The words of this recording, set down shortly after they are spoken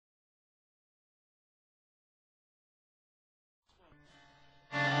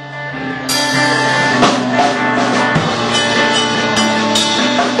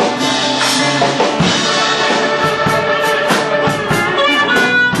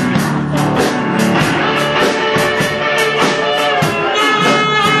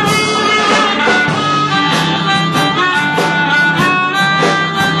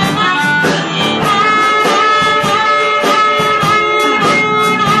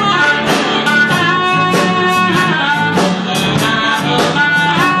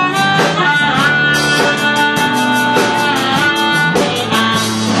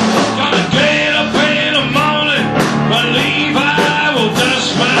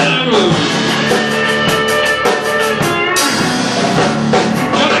my room.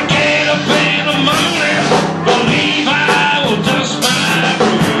 Gonna get up in the morning, believe I will dust my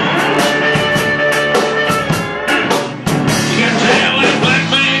room. You can tell that black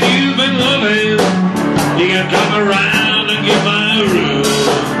man you've been loving, you can come around and get my room.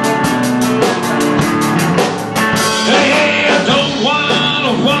 Hey, I don't want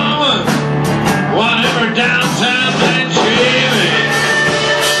a woman, whatever downtown man Jimmy.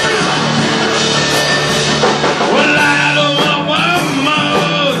 Well, I don't want one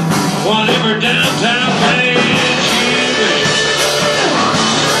more, whatever downtown man Jimmy.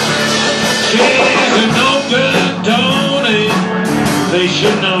 She's a no good donate, they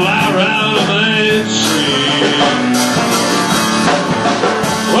shouldn't allow her out of that street.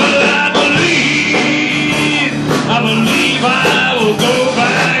 Well, I believe I will go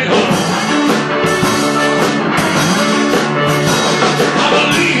back home. I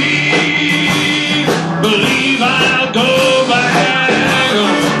believe I'll go back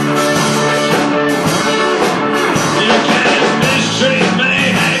home. You can't mistreat me,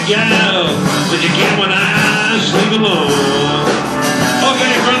 gal, but you can when I sleep alone.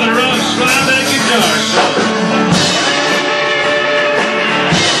 Okay, brother, rough, slide that guitar solo.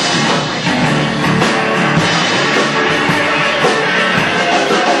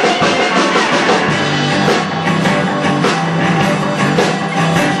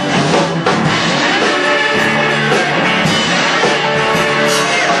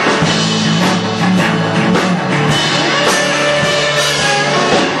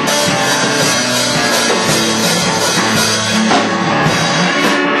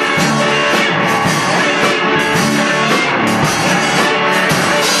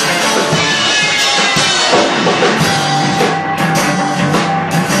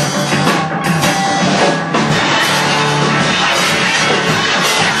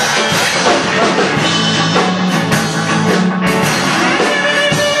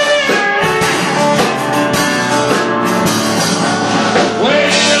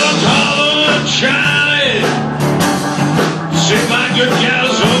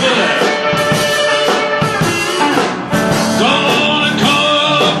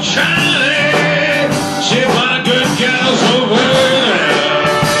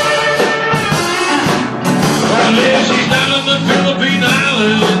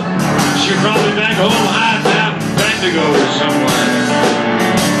 Probably back home, hiding out in Bendigo somewhere.